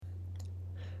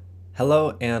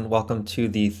Hello, and welcome to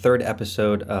the third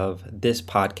episode of this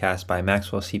podcast by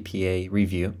Maxwell CPA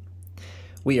Review.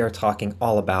 We are talking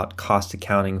all about cost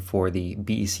accounting for the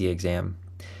BEC exam.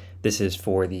 This is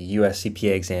for the US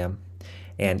CPA exam,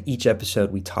 and each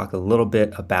episode we talk a little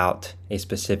bit about a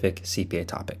specific CPA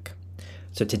topic.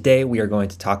 So today we are going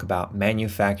to talk about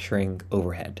manufacturing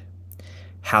overhead.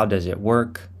 How does it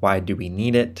work? Why do we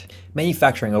need it?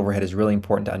 Manufacturing overhead is really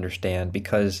important to understand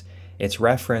because it's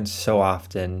referenced so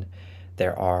often.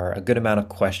 There are a good amount of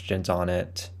questions on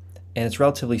it, and it's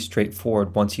relatively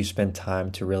straightforward once you spend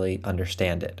time to really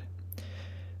understand it.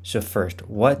 So first,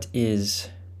 what is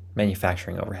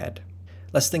manufacturing overhead?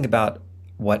 Let's think about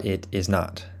what it is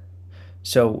not.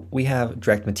 So we have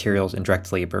direct materials and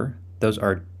direct labor. Those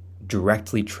are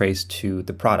directly traced to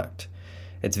the product.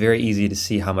 It's very easy to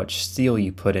see how much steel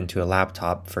you put into a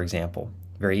laptop, for example.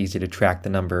 Very easy to track the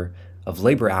number of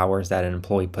labor hours that an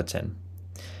employee puts in.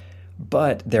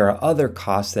 But there are other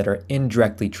costs that are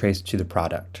indirectly traced to the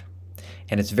product,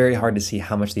 and it's very hard to see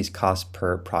how much these cost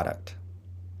per product.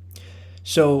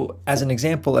 So as an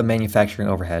example of manufacturing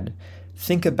overhead,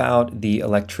 think about the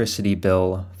electricity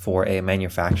bill for a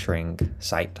manufacturing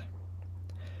site.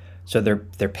 So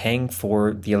they're paying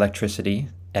for the electricity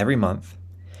every month,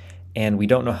 and we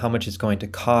don't know how much it's going to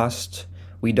cost.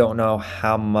 We don't know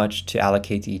how much to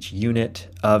allocate to each unit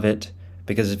of it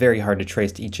because it's very hard to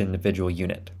trace to each individual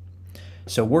unit.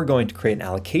 So we're going to create an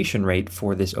allocation rate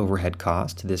for this overhead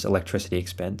cost, this electricity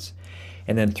expense,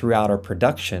 and then throughout our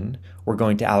production, we're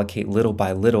going to allocate little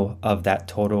by little of that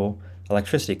total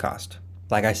electricity cost.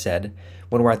 Like I said,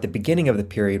 when we're at the beginning of the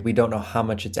period, we don't know how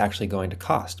much it's actually going to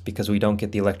cost because we don't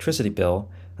get the electricity bill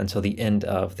until the end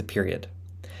of the period.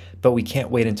 But we can't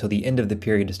wait until the end of the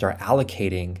period to start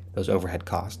allocating those overhead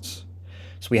costs.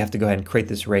 So we have to go ahead and create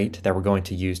this rate that we're going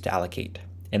to use to allocate.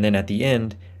 And then at the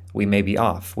end, we may be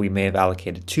off. We may have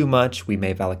allocated too much, we may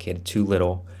have allocated too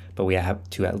little, but we have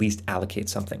to at least allocate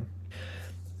something.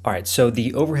 All right, so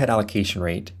the overhead allocation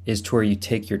rate is to where you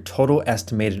take your total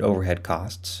estimated overhead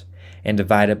costs and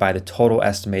divide it by the total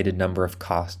estimated number of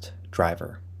cost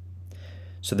driver.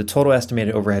 So the total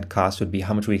estimated overhead cost would be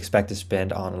how much we expect to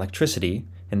spend on electricity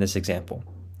in this example.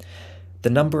 The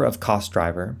number of cost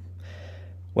driver,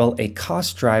 well, a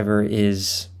cost driver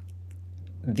is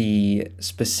the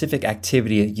specific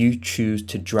activity that you choose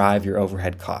to drive your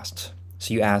overhead costs.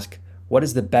 So you ask, what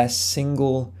is the best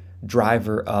single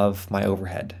driver of my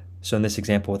overhead? So in this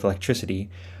example with electricity,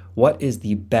 what is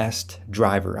the best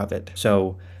driver of it?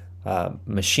 So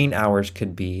machine hours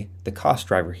could be the cost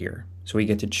driver here. So we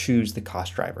get to choose the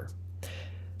cost driver.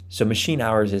 So machine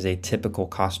hours is a typical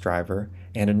cost driver,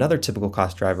 and another typical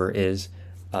cost driver is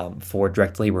for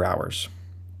direct labor hours.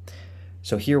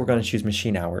 So here we're going to choose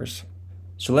machine hours.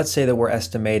 So let's say that we're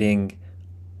estimating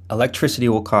electricity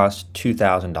will cost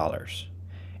 $2,000,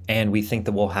 and we think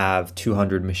that we'll have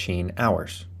 200 machine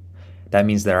hours. That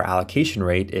means that our allocation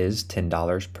rate is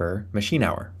 $10 per machine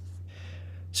hour.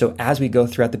 So as we go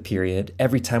throughout the period,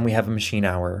 every time we have a machine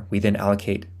hour, we then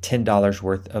allocate $10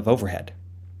 worth of overhead.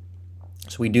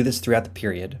 So we do this throughout the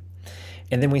period,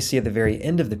 and then we see at the very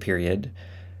end of the period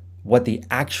what the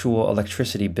actual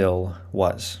electricity bill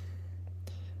was.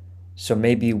 So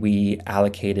maybe we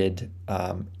allocated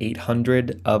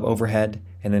 $800 of overhead,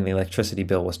 and then the electricity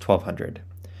bill was $1,200.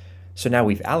 So now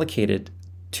we've allocated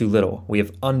too little. We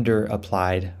have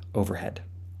underapplied overhead.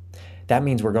 That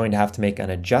means we're going to have to make an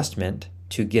adjustment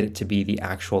to get it to be the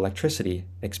actual electricity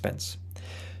expense.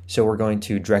 So we're going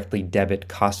to directly debit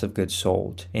cost of goods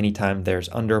sold anytime there's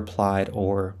underapplied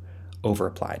or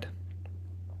overapplied.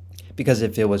 Because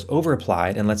if it was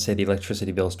overapplied, and let's say the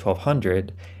electricity bill is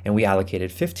 $1,200 and we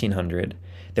allocated $1,500,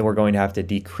 then we're going to have to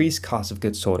decrease cost of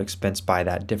goods sold expense by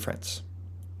that difference.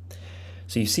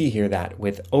 So you see here that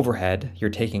with overhead, you're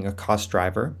taking a cost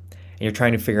driver and you're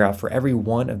trying to figure out for every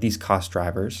one of these cost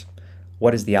drivers,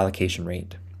 what is the allocation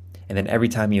rate? And then every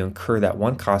time you incur that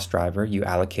one cost driver, you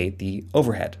allocate the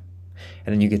overhead.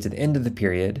 And then you get to the end of the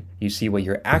period, you see what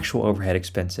your actual overhead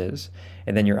expense is,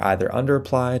 and then you're either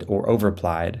underapplied or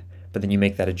overapplied, but then you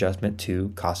make that adjustment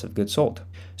to cost of goods sold.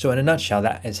 So in a nutshell,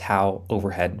 that is how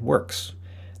overhead works.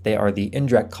 They are the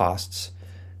indirect costs,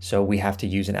 so we have to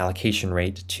use an allocation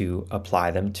rate to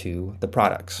apply them to the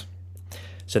products.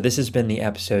 So this has been the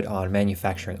episode on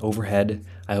manufacturing overhead.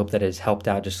 I hope that it has helped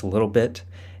out just a little bit,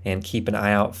 and keep an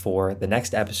eye out for the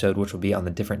next episode, which will be on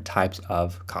the different types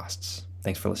of costs.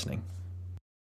 Thanks for listening.